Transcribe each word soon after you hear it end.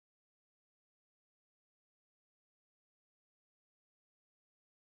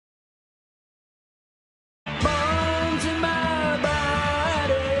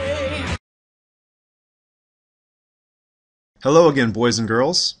Hello again, boys and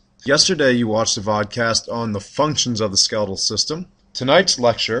girls. Yesterday you watched a vodcast on the functions of the skeletal system. Tonight's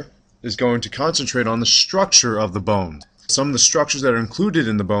lecture is going to concentrate on the structure of the bone. Some of the structures that are included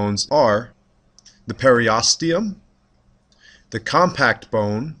in the bones are the periosteum, the compact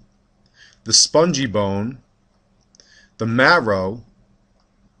bone, the spongy bone, the marrow,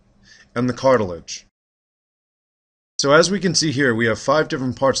 and the cartilage. So as we can see here, we have 5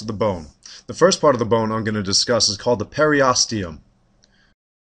 different parts of the bone. The first part of the bone I'm going to discuss is called the periosteum.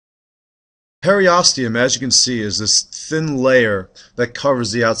 Periosteum, as you can see, is this thin layer that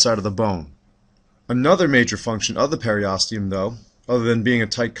covers the outside of the bone. Another major function of the periosteum, though, other than being a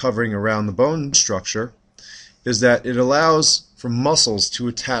tight covering around the bone structure, is that it allows for muscles to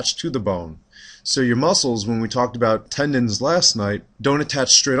attach to the bone. So your muscles, when we talked about tendons last night, don't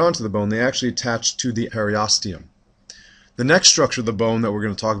attach straight onto the bone, they actually attach to the periosteum. The next structure of the bone that we're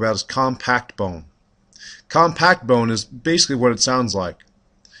going to talk about is compact bone. Compact bone is basically what it sounds like.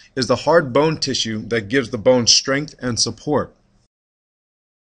 Is the hard bone tissue that gives the bone strength and support.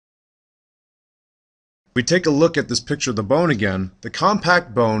 If we take a look at this picture of the bone again, the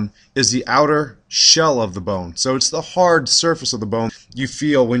compact bone is the outer shell of the bone. So it's the hard surface of the bone you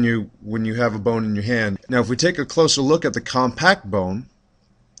feel when you have a bone in your hand. Now if we take a closer look at the compact bone,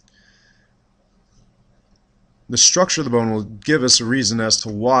 the structure of the bone will give us a reason as to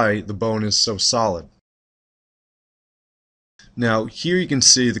why the bone is so solid. Now here you can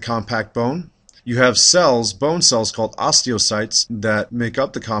see the compact bone. You have cells, bone cells called osteocytes that make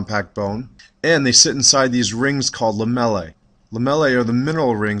up the compact bone, and they sit inside these rings called lamellae. Lamellae are the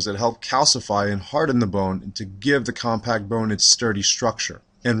mineral rings that help calcify and harden the bone and to give the compact bone its sturdy structure.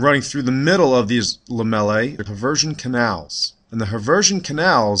 And running through the middle of these lamellae are Haversian canals. And the Haversian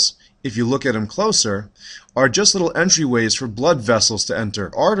canals, if you look at them closer, are just little entryways for blood vessels to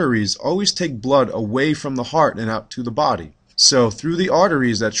enter. Arteries always take blood away from the heart and out to the body. So through the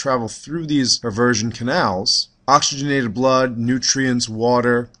arteries that travel through these Haversian canals, oxygenated blood, nutrients,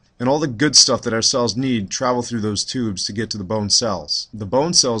 water, and all the good stuff that our cells need travel through those tubes to get to the bone cells. The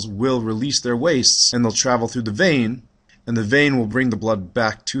bone cells will release their wastes and they'll travel through the vein, and the vein will bring the blood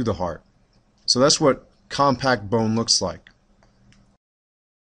back to the heart. So that's what compact bone looks like.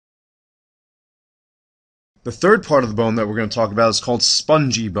 The third part of the bone that we're going to talk about is called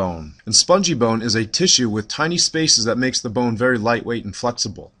spongy bone. And spongy bone is a tissue with tiny spaces that makes the bone very lightweight and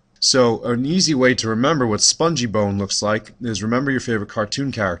flexible. So an easy way to remember what spongy bone looks like is remember your favorite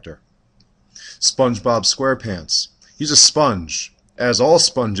cartoon character, SpongeBob SquarePants. He's a sponge. As all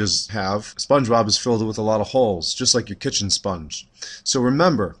sponges have, SpongeBob is filled with a lot of holes, just like your kitchen sponge. So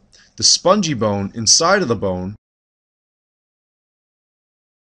remember, the spongy bone inside of the bone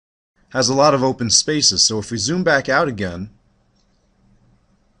has a lot of open spaces. So if we zoom back out again,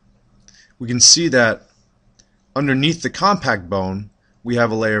 we can see that underneath the compact bone, we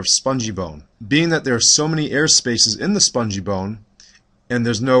have a layer of spongy bone. Being that there are so many air spaces in the spongy bone, and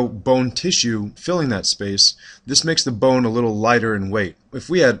there's no bone tissue filling that space, this makes the bone a little lighter in weight. If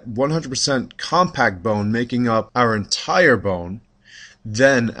we had 100% compact bone making up our entire bone,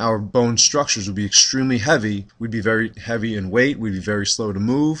 then our bone structures would be extremely heavy. We'd be very heavy in weight, we'd be very slow to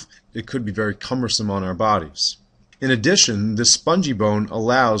move, it could be very cumbersome on our bodies. In addition, this spongy bone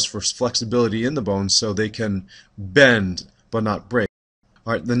allows for flexibility in the bones so they can bend but not break.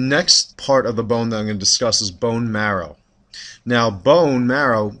 Alright, the next part of the bone that I'm going to discuss is bone marrow. Now, bone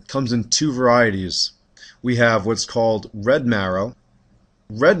marrow comes in 2 varieties. We have what's called red marrow.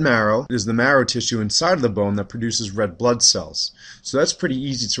 Red marrow is the marrow tissue inside of the bone that produces red blood cells. So that's pretty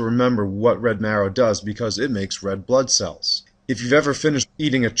easy to remember what red marrow does because it makes red blood cells. If you've ever finished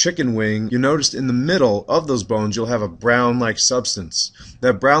eating a chicken wing, you noticed in the middle of those bones you'll have a brown-like substance.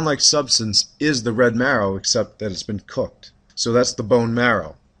 That brown-like substance is the red marrow, except that it's been cooked. So that's the bone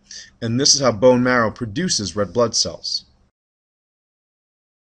marrow. And this is how bone marrow produces red blood cells.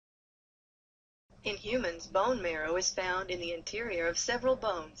 In humans, bone marrow is found in the interior of several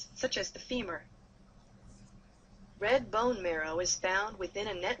bones, such as the femur. Red bone marrow is found within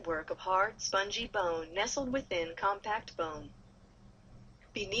a network of hard, spongy bone nestled within compact bone.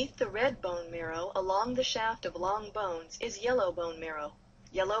 Beneath the red bone marrow, along the shaft of long bones, is yellow bone marrow.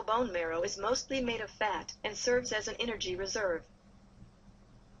 Yellow bone marrow is mostly made of fat and serves as an energy reserve.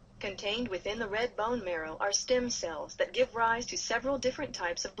 Contained within the red bone marrow are stem cells that give rise to several different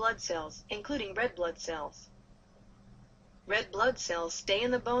types of blood cells, including red blood cells. Red blood cells stay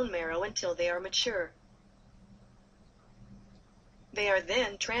in the bone marrow until they are mature. They are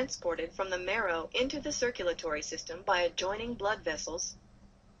then transported from the marrow into the circulatory system by adjoining blood vessels,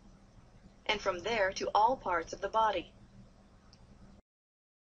 and from there to all parts of the body.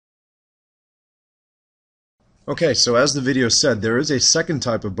 Okay, so as the video said, there is a second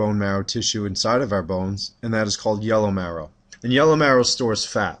type of bone marrow tissue inside of our bones, and that is called yellow marrow. And yellow marrow stores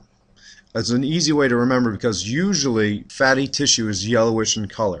fat. That's an easy way to remember because usually fatty tissue is yellowish in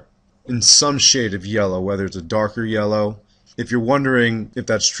color, in some shade of yellow, whether it's a darker yellow. If you're wondering if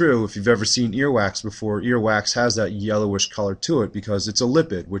that's true, if you've ever seen earwax before, earwax has that yellowish color to it because it's a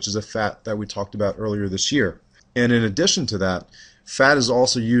lipid, which is a fat that we talked about earlier this year. And in addition to that, fat is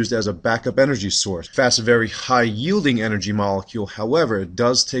also used as a backup energy source. Fat's a very high-yielding energy molecule. However, it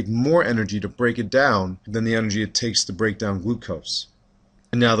does take more energy to break it down than the energy it takes to break down glucose.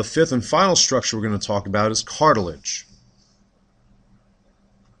 And now the fifth and final structure we're going to talk about is cartilage.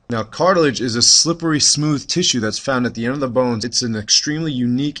 Now, cartilage is a slippery, smooth tissue that's found at the end of the bones. It's an extremely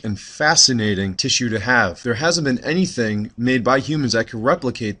unique and fascinating tissue to have. There hasn't been anything made by humans that can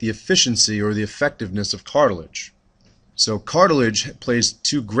replicate the efficiency or the effectiveness of cartilage. So cartilage plays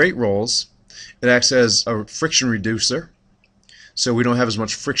two great roles. It acts as a friction reducer, so we don't have as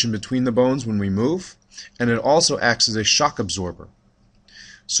much friction between the bones when we move, and it also acts as a shock absorber.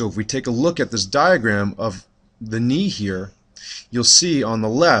 So if we take a look at this diagram of the knee here, you'll see on the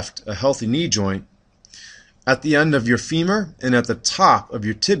left a healthy knee joint. At the end of your femur and at the top of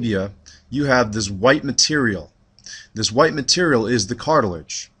your tibia, you have this white material. This white material is the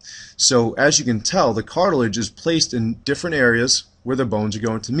cartilage. So as you can tell, the cartilage is placed in different areas where the bones are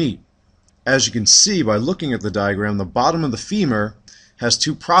going to meet. As you can see by looking at the diagram, the bottom of the femur has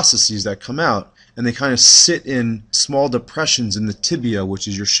two processes that come out, and they kind of sit in small depressions in the tibia, which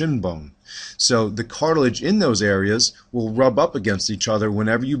is your shin bone. So the cartilage in those areas will rub up against each other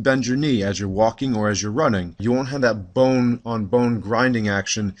whenever you bend your knee as you're walking or as you're running. You won't have that bone-on-bone grinding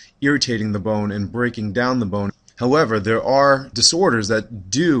action irritating the bone and breaking down the bone. However, there are disorders that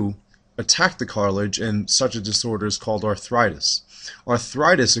do attack the cartilage, and such a disorder is called arthritis.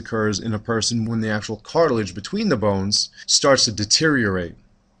 Arthritis occurs in a person when the actual cartilage between the bones starts to deteriorate.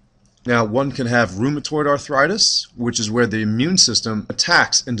 Now, one can have rheumatoid arthritis, which is where the immune system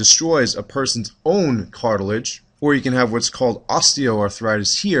attacks and destroys a person's own cartilage, or you can have what's called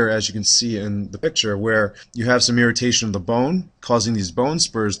osteoarthritis here, as you can see in the picture, where you have some irritation of the bone, causing these bone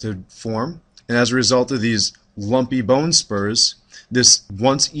spurs to form, and as a result of these lumpy bone spurs, this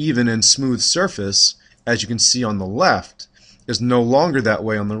once even and smooth surface, as you can see on the left, is no longer that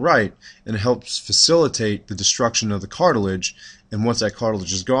way on the right, and helps facilitate the destruction of the cartilage. And once that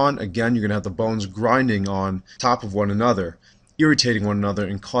cartilage is gone, again, you're going to have the bones grinding on top of one another, irritating one another,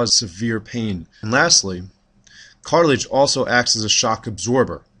 and cause severe pain. And lastly, cartilage also acts as a shock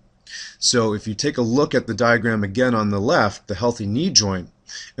absorber. So if you take a look at the diagram again on the left, the healthy knee joint,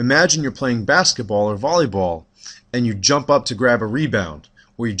 imagine you're playing basketball or volleyball, and you jump up to grab a rebound,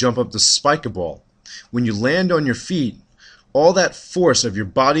 or you jump up to spike a ball. When you land on your feet, all that force of your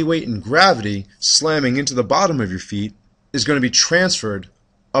body weight and gravity slamming into the bottom of your feet is going to be transferred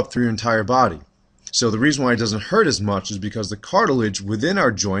up through your entire body. So the reason why it doesn't hurt as much is because the cartilage within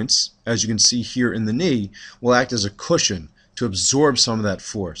our joints, as you can see here in the knee, will act as a cushion to absorb some of that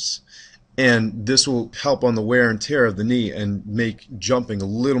force. And this will help on the wear and tear of the knee and make jumping a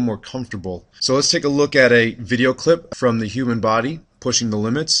little more comfortable. So let's take a look at a video clip from the human body pushing the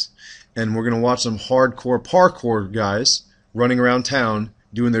limits, and we're going to watch some hardcore parkour guys running around town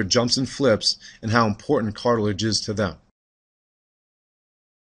doing their jumps and flips and how important cartilage is to them.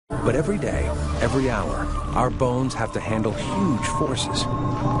 But every day, every hour, our bones have to handle huge forces.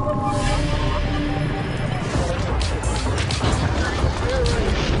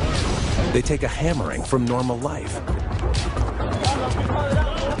 They take a hammering from normal life.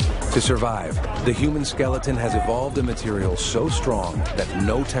 To survive, the human skeleton has evolved a material so strong that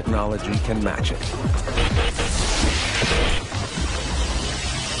no technology can match it.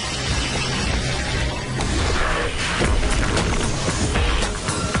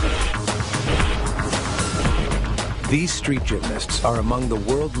 These street gymnasts are among the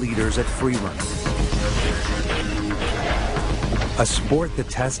world leaders at free running, a sport that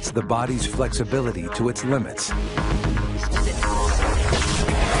tests the body's flexibility to its limits.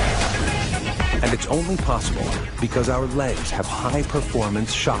 And it's only possible because our legs have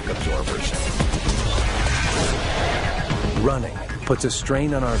high-performance shock absorbers. Running puts a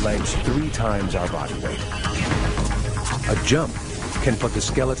strain on our legs 3 times our body weight. A jump can put the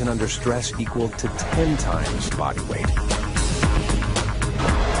skeleton under stress equal to 10 times body weight.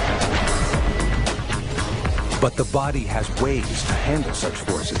 But the body has ways to handle such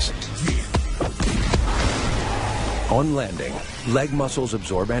forces. On landing, leg muscles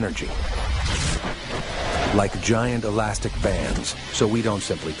absorb energy, like giant elastic bands, so we don't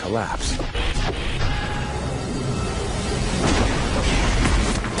simply collapse.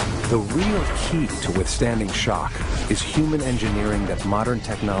 The real key to withstanding shock is human engineering that modern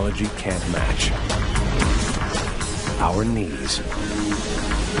technology can't match. Our knees.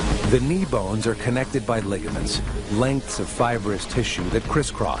 The knee bones are connected by ligaments, lengths of fibrous tissue that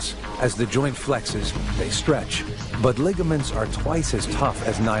crisscross. As the joint flexes, they stretch. But ligaments are twice as tough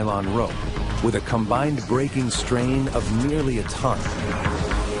as nylon rope, with a combined breaking strain of nearly a ton.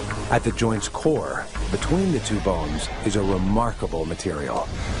 At the joint's core, between the two bones, is a remarkable material.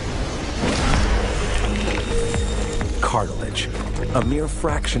 Cartilage, a mere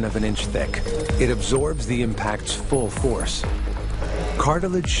fraction of an inch thick. It absorbs the impact's full force.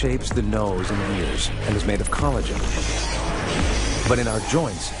 Cartilage shapes the nose and ears and is made of collagen. But in our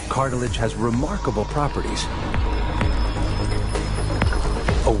joints, cartilage has remarkable properties.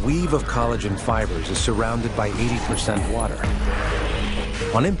 A weave of collagen fibers is surrounded by 80% water.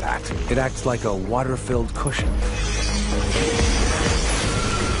 On impact, it acts like a water-filled cushion.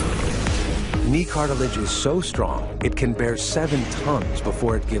 Knee cartilage is so strong, it can bear 7 tons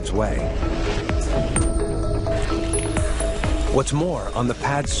before it gives way. What's more, on the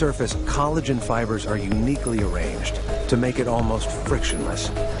pad's surface, collagen fibers are uniquely arranged to make it almost frictionless.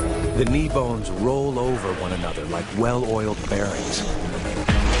 The knee bones roll over one another like well-oiled bearings.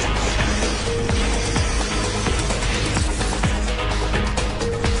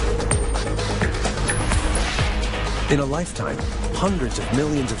 In a lifetime, hundreds of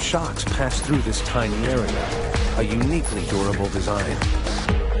millions of shocks pass through this tiny area, a uniquely durable design.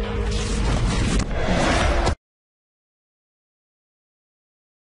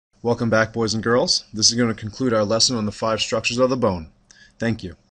 Welcome back, boys and girls. This is going to conclude our lesson on the 5 structures of the bone. Thank you.